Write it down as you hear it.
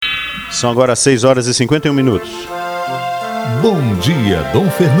São agora 6 horas e 51 minutos. Bom dia, Dom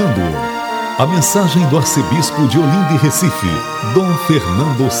Fernando. A mensagem do arcebispo de Olinda e Recife, Dom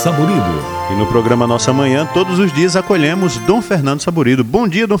Fernando Saburido. E no programa Nossa Manhã, todos os dias acolhemos Dom Fernando Saburido. Bom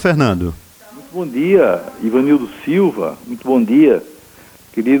dia, Dom Fernando. Muito bom dia, Ivanildo Silva. Muito bom dia,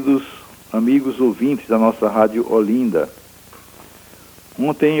 queridos amigos ouvintes da nossa Rádio Olinda.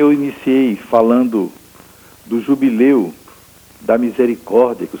 Ontem eu iniciei falando do jubileu da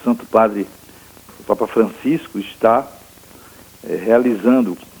Misericórdia que o Santo Padre, o Papa Francisco, está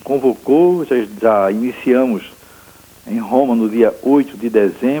realizando. Convocou, já iniciamos em Roma no dia 8 de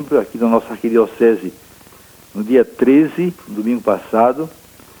dezembro, aqui na nossa arquidiocese no dia 13, domingo passado.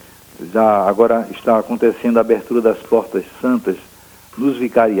 Já agora está acontecendo a abertura das portas santas nos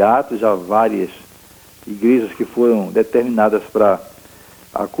vicariatos, já várias igrejas que foram determinadas para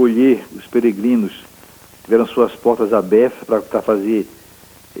acolher os peregrinos tiveram suas portas abertas para fazer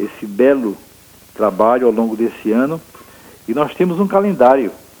esse belo trabalho ao longo desse ano. E nós temos um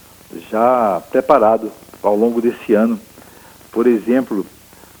calendário já preparado ao longo desse ano. Por exemplo,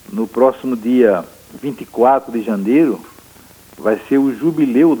 no próximo dia 24 de janeiro, vai ser o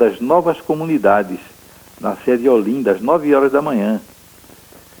jubileu das novas comunidades, na sede Olinda, às 9 horas da manhã.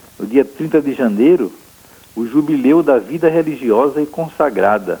 No dia 30 de janeiro, o jubileu da vida religiosa e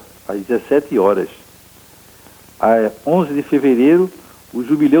consagrada, às 17 horas. A 11 de fevereiro, o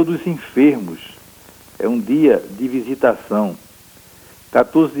jubileu dos enfermos, é um dia de visitação.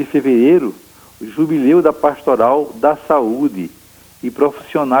 14 de fevereiro, o jubileu da pastoral da saúde e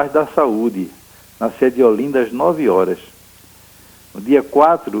profissionais da saúde, na sede Olinda, às 9 horas. No dia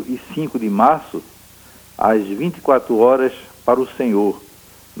 4 e 5 de março, às 24 horas, para o Senhor,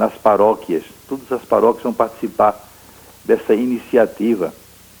 nas paróquias. Todas as paróquias vão participar dessa iniciativa.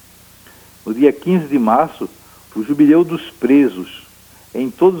 No dia 15 de março, o jubileu dos presos, em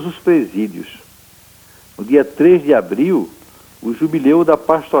todos os presídios. No dia 3 de abril, o jubileu da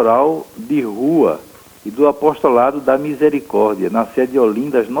pastoral de rua e do apostolado da Misericórdia, na sede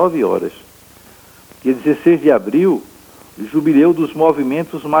Olinda, às 9 horas. Dia 16 de abril, o jubileu dos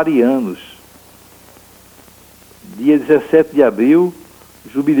movimentos marianos. Dia 17 de abril,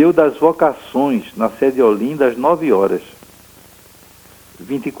 jubileu das vocações, na sede Olinda, às 9 horas.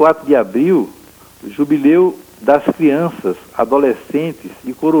 24 de abril, jubileu das crianças, adolescentes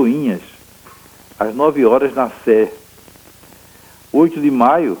e coroinhas, às 9 horas na Sé. 8 de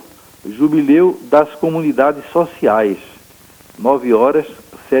maio, jubileu das comunidades sociais, 9 horas,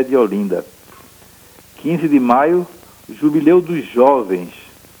 sede Olinda. 15 de maio, jubileu dos jovens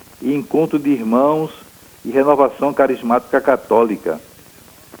e encontro de irmãos e renovação carismática católica.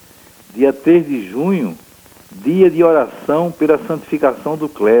 Dia 3 de junho, dia de oração pela santificação do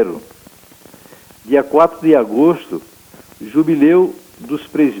clero. Dia 4 de agosto, jubileu dos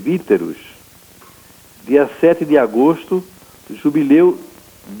presbíteros. Dia 7 de agosto, jubileu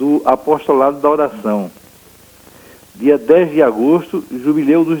do apostolado da oração. Dia 10 de agosto,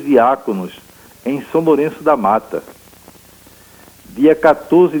 jubileu dos diáconos, em São Lourenço da Mata. Dia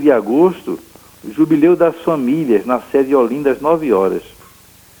 14 de agosto, jubileu das famílias, na sede Olinda, às 9 horas.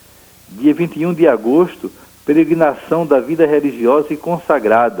 Dia 21 de agosto, peregrinação da vida religiosa e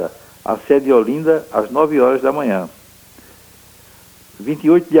consagrada, a sede Olinda, às 9 horas da manhã.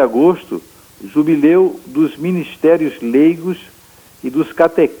 28 de agosto, jubileu dos ministérios leigos e dos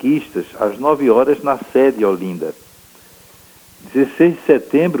catequistas, às 9 horas, na sede Olinda. 16 de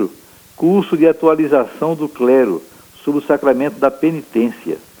setembro, curso de atualização do clero sobre o sacramento da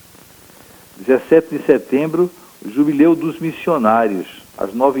penitência. 17 de setembro, jubileu dos missionários,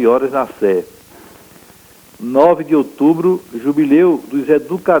 às 9 horas, na Sé. 9 de outubro, jubileu dos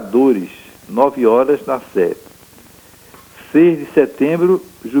educadores, 9 horas, na Sé. 6 de setembro,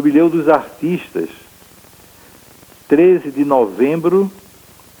 jubileu dos artistas. 13 de novembro,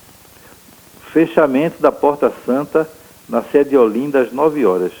 fechamento da Porta Santa, na sede Olinda, às 9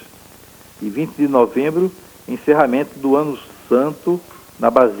 horas. E 20 de novembro, encerramento do Ano Santo, na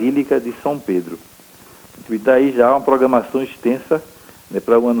Basílica de São Pedro. E daí já uma programação extensa, né,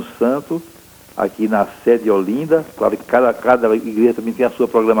 para o Ano Santo, aqui na sede Olinda. Claro que cada igreja também tem a sua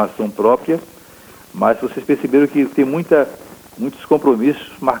programação própria, mas vocês perceberam que tem muitos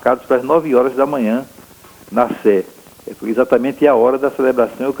compromissos marcados para as 9 horas da manhã na Sé. É porque exatamente é a hora da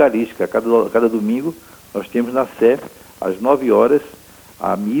celebração eucarística. Cada domingo nós temos na Sé, às 9 horas,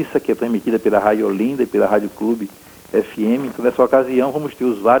 a missa, que é transmitida pela Rádio Olinda e pela Rádio Clube FM. Então, nessa ocasião, vamos ter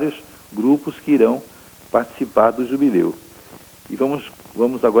os vários grupos que irão participar do jubileu. E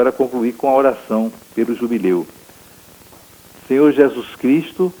vamos agora concluir com a oração pelo jubileu. Senhor Jesus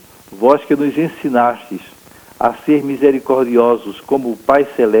Cristo, vós que nos ensinastes a ser misericordiosos como o Pai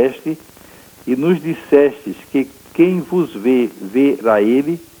Celeste, e nos dissestes que quem vos vê, verá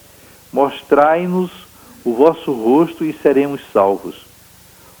ele, mostrai-nos o vosso rosto e seremos salvos.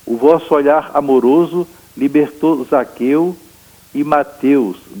 O vosso olhar amoroso libertou Zaqueu e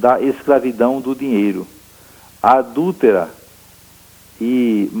Mateus da escravidão do dinheiro. A adúltera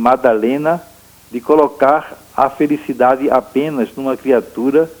e Madalena, de colocar a felicidade apenas numa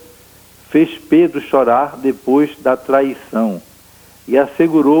criatura, fez Pedro chorar depois da traição e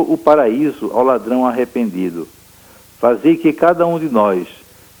assegurou o paraíso ao ladrão arrependido. Fazei que cada um de nós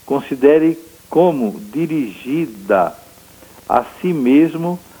considere como dirigida a si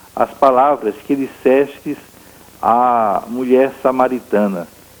mesmo as palavras que dissestes à mulher samaritana.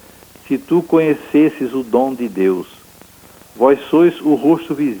 Se tu conhecesses o dom de Deus, vós sois o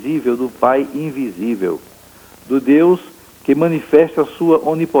rosto visível do Pai invisível, do Deus que manifesta a sua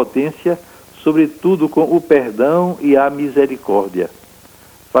onipotência, sobretudo com o perdão e a misericórdia.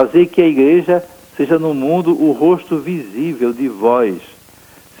 Fazei que a Igreja seja no mundo o rosto visível de vós,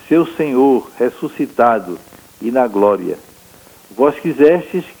 seu Senhor ressuscitado e na glória. Vós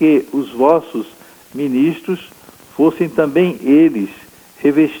quisestes que os vossos ministros fossem também eles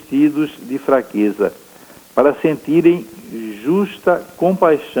revestidos de fraqueza, para sentirem justa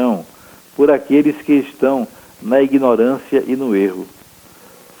compaixão por aqueles que estão na ignorância e no erro.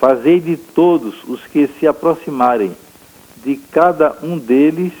 Fazei de todos os que se aproximarem de cada um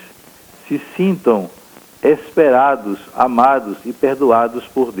deles se sintam esperados, amados e perdoados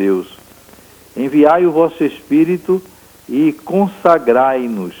por Deus. Enviai o vosso Espírito e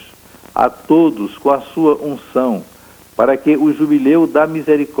consagrai-nos a todos com a sua unção, para que o jubileu da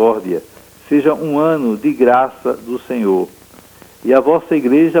misericórdia seja um ano de graça do Senhor, e a vossa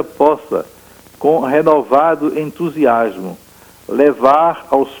Igreja possa, com renovado entusiasmo, levar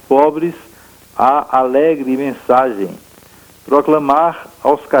aos pobres a alegre mensagem, proclamar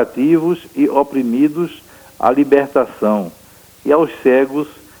aos cativos e oprimidos a libertação, e aos cegos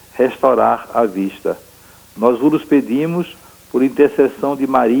restaurar a vista. Nós vos pedimos, por intercessão de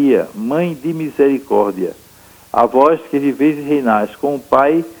Maria, Mãe de Misericórdia, a vós que viveis e reinais com o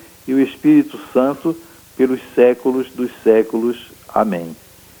Pai e o Espírito Santo pelos séculos dos séculos. Amém.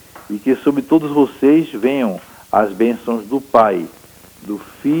 E que sobre todos vocês venham as bênçãos do Pai, do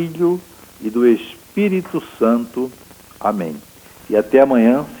Filho e do Espírito Santo. Amém. E até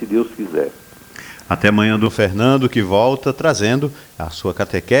amanhã, se Deus quiser. Até amanhã, Dom Fernando, que volta trazendo a sua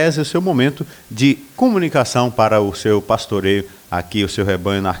catequese, o seu momento de comunicação para o seu pastoreio, aqui o seu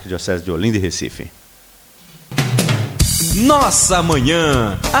rebanho na Arquidiocese de Olinda e Recife. Nossa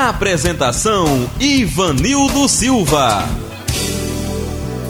Manhã. Apresentação: Ivanildo Silva.